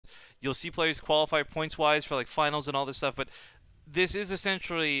You'll see players qualify points-wise for like finals and all this stuff, but this is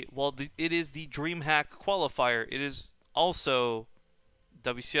essentially, well, it is the Dreamhack qualifier. It is also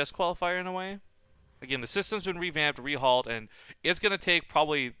WCS qualifier in a way. Again, the system's been revamped, rehauled, and it's going to take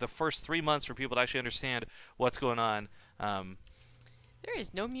probably the first 3 months for people to actually understand what's going on. There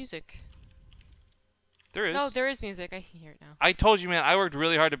is no music. There is. No, there is music. I can hear it now. I told you, man, I worked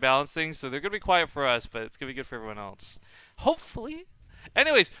really hard to balance things, so they're going to be quiet for us, but it's going to be good for everyone else. Hopefully.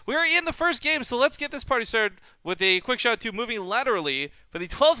 Anyways, we're in the first game, so let's get this party started with a quick shout to moving laterally for the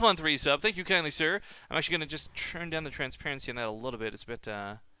 12-month resub. Thank you kindly, sir. I'm actually going to just turn down the transparency on that a little bit. It's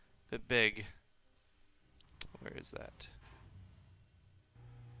a bit big. Where is that?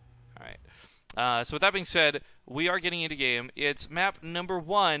 All right. So with that being said, we are getting into game. It's map number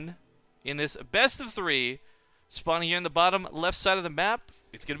 1 in this best of 3. Spawning here in the bottom left side of the map.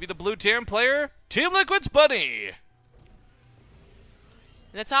 It's going to be the blue Terran player, Team Liquid's Bunny.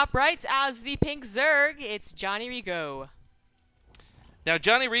 In the top right, as the pink Zerg, it's JonnyREcco. Now,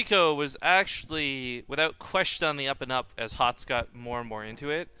 JonnyREcco was actually, without question, on the up and up as HOTS got more and more into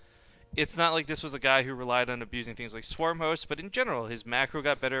it. It's not like this was a guy who relied on abusing things like Swarm Host, but in general, his macro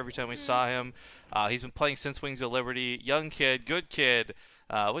got better every time we saw him. He's been playing since Wings of Liberty. Young kid, good kid.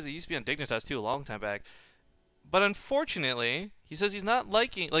 He used to be on Dignitas, too, a long time back. But unfortunately, he says he's not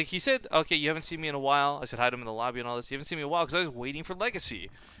liking... Like, he said, okay, you haven't seen me in a while. I said hi to him in the lobby and all this. You haven't seen me in a while because I was waiting for Legacy.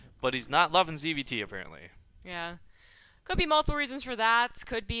 But he's not loving ZvT, apparently. Yeah. Could be multiple reasons for that.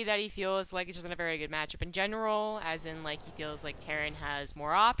 Could be that he feels like it's just not a very good matchup in general, as in, like, he feels like Terran has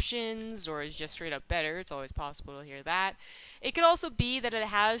more options or is just straight up better. It's always possible to hear that. It could also be that it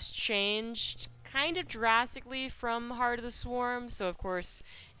has changed kind of drastically from Heart of the Swarm. So, of course,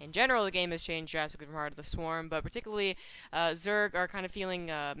 in general, the game has changed drastically from Heart of the Swarm, but particularly Zerg are kind of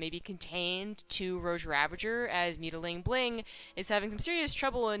feeling maybe contained to Roach Ravager, as Mutilating Bling is having some serious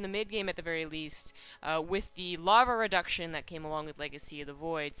trouble in the mid-game at the very least with the lava reduction that came along with Legacy of the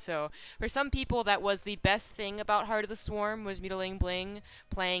Void. So for some people, that was the best thing about Heart of the Swarm, was Mutilating Bling,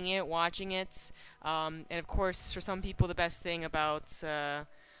 playing it, watching it, and of course, for some people, the best thing about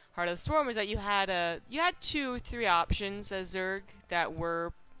Heart of the Swarm was that you had 2 or 3 options as Zerg that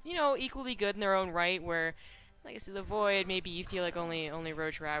were, you know, equally good in their own right, where, like I said, the Void, maybe you feel like only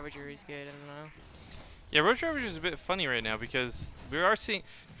Roach Ravager is good, I don't know. Yeah, Roach Ravager is a bit funny right now because we are seeing...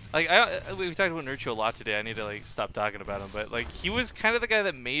 Like, we talked about Nurcho a lot today. I need to, like, stop talking about him. But, like, he was kind of the guy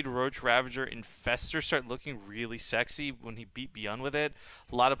that made Roach Ravager Infestor start looking really sexy when he beat Beyond with it.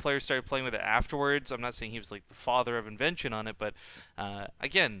 A lot of players started playing with it afterwards. I'm not saying he was, like, the father of invention on it. But,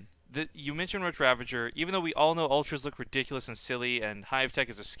 again... You mentioned Roach Ravager. Even though we all know Ultras look ridiculous and silly and Hive Tech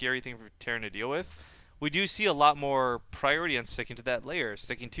is a scary thing for Terran to deal with, we do see a lot more priority on sticking to that layer,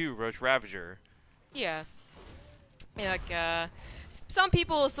 sticking to Roach Ravager. Yeah. Like, some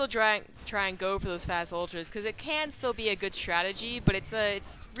people will still try and go for those fast Ultras, because it can still be a good strategy, but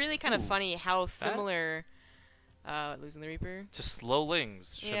it's really kind of funny how similar... losing the Reaper? To slow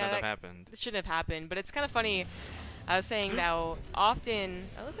lings. Shouldn't have happened. It shouldn't have happened, but it's kind of funny... I was saying now, often...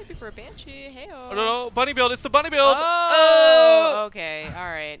 Oh, this might be for a Banshee. Hey-oh. Oh, no, bunny build. It's the bunny build. Oh! Okay. All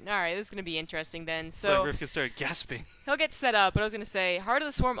right. This is going to be interesting then. So Griff can start gasping. He'll get set up, but I was going to say, Heart of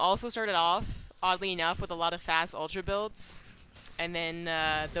the Swarm also started off, oddly enough, with a lot of fast Ultra builds. And then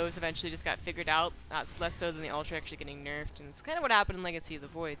those eventually just got figured out. That's less so than the Ultra actually getting nerfed. And it's kind of what happened in Legacy of the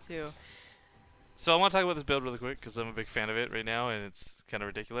Void, too. So I want to talk about this build really quick, because I'm a big fan of it right now, and it's kind of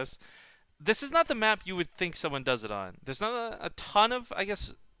ridiculous. This is not the map you would think someone does it on. There's not a ton of, I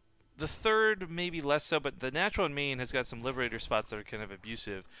guess, the third maybe less so, but the natural and main has got some Liberator spots that are kind of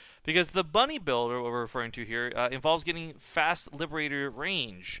abusive. Because the bunny build, or what we're referring to here, involves getting fast Liberator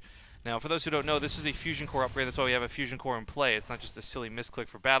range. Now, for those who don't know, this is a Fusion Core upgrade. That's why we have a Fusion Core in play. It's not just a silly misclick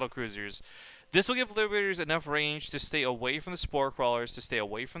for battle cruisers. This will give Liberators enough range to stay away from the Spore Crawlers, to stay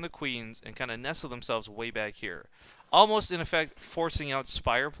away from the Queens, and kind of nestle themselves way back here. Almost, in effect, forcing out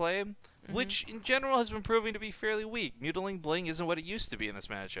Spire play, which in general has been proving to be fairly weak. Mutilating Bling isn't what it used to be in this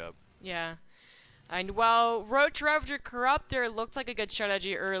matchup. Yeah. And while Roach Ravager Corruptor looked like a good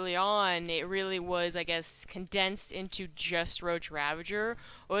strategy early on, it really was, I guess, condensed into just Roach Ravager,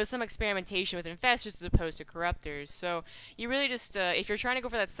 or with some experimentation with Infestors as opposed to Corruptors. So you really just, if you're trying to go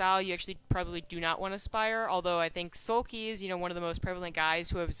for that style, you actually probably do not want to Spire, although I think Sulky is, you know, one of the most prevalent guys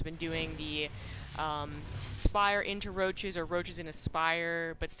who has been doing the Spire into roaches or roaches into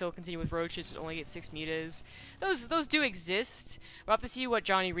spire, but still continue with roaches to only get 6 mutas. Those do exist. We'll have to see what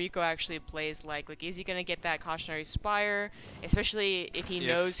JonnyREcco actually plays like. Like, is he gonna get that cautionary spire, especially if he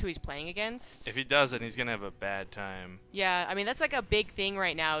knows who he's playing against? If he doesn't, he's gonna have a bad time. Yeah, I mean that's like a big thing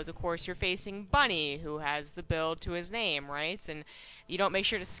right now. Is of course you're facing Bunny, who has the build to his name, right? And you don't make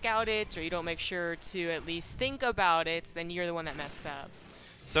sure to scout it, or you don't make sure to at least think about it, then you're the one that messed up.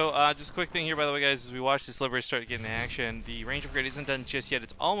 So, just a quick thing here, by the way, guys, as we watch this Liberator start getting action, the range upgrade isn't done just yet.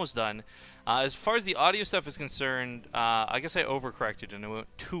 It's almost done. As far as the audio stuff is concerned, I guess I overcorrected and I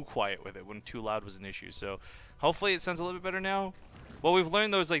went too quiet with it when too loud was an issue. So, hopefully it sounds a little bit better now. What we've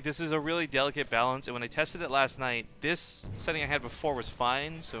learned, though, is like this is a really delicate balance, and when I tested it last night, this setting I had before was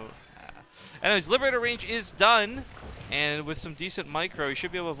fine. So, anyways, Liberator range is done. And with some decent micro, you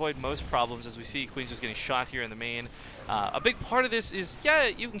should be able to avoid most problems. As we see, Queen's just getting shot here in the main. A big part of this is, yeah,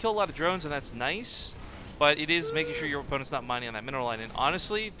 you can kill a lot of drones, and that's nice. But it is making sure your opponent's not mining on that mineral line. And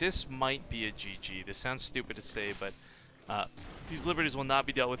honestly, this might be a GG. This sounds stupid to say, but these Liberators will not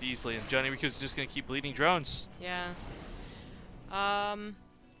be dealt with easily. And JonnyREcco's just going to keep bleeding drones. Yeah.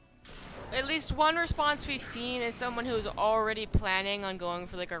 At least one response we've seen is someone who's already planning on going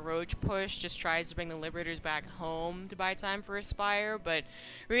for like a roach push, just tries to bring the Liberators back home to buy time for Aspire, but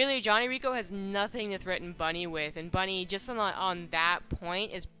really JonnyREcco has nothing to threaten Bunny with, and Bunny, just on that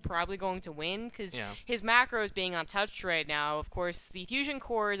point, is probably going to win, because his macro is being untouched right now. Of course, the Fusion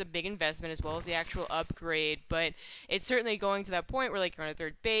Core is a big investment as well as the actual upgrade, but it's certainly going to that point where like you're on a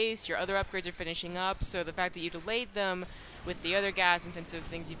third base, your other upgrades are finishing up, so the fact that you delayed them with the other gas-intensive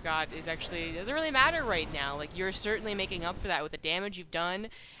things you've got is actually doesn't really matter right now. Like, you're certainly making up for that with the damage you've done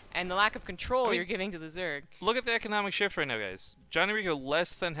and the lack of control you're giving to the Zerg. Look at the economic shift right now, guys. JonnyREcco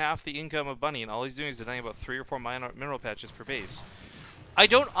less than half the income of Bunny, and all he's doing is denying about 3 or 4 mineral patches per base. I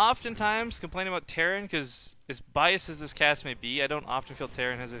don't oftentimes complain about Terran, because as biased as this cast may be, I don't often feel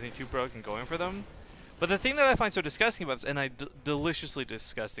Terran has anything too broken going for them. But the thing that I find so disgusting about this, and deliciously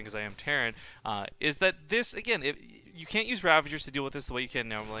disgusting because I am Terran, is that this, again, you can't use Ravagers to deal with this the way you can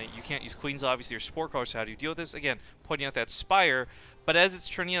normally. You can't use Queens, obviously, or Spore Crawlers. So how do you deal with this? Again, pointing out that Spire. But as it's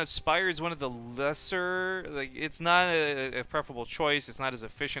turning out, Spire is one of the lesser, like, it's not a preferable choice. It's not as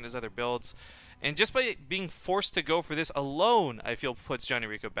efficient as other builds. And just by being forced to go for this alone, I feel puts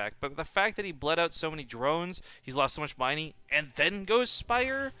JonnyREcco back. But the fact that he bled out so many drones, he's lost so much mining, and then goes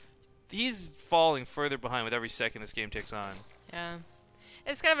Spire, he's falling further behind with every second this game takes on. Yeah.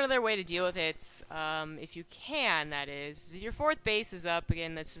 It's kind of another way to deal with it, if you can, that is. If your fourth base is up,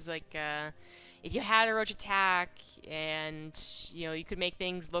 again, this is like, if you had a roach attack, and, you know, you could make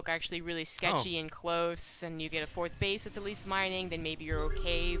things look actually really sketchy and close, and you get a fourth base that's at least mining, then maybe you're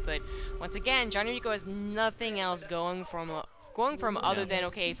okay. But once again, JonnyREcco has nothing else going from other than,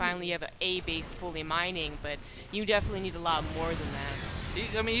 okay, finally you have a base fully mining, but you definitely need a lot more than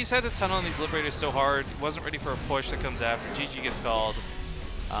that. I mean, he's had to tunnel on these Liberators so hard, he wasn't ready for a push that comes after. GG gets called.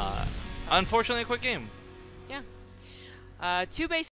 Unfortunately, a quick game. Yeah. 2 base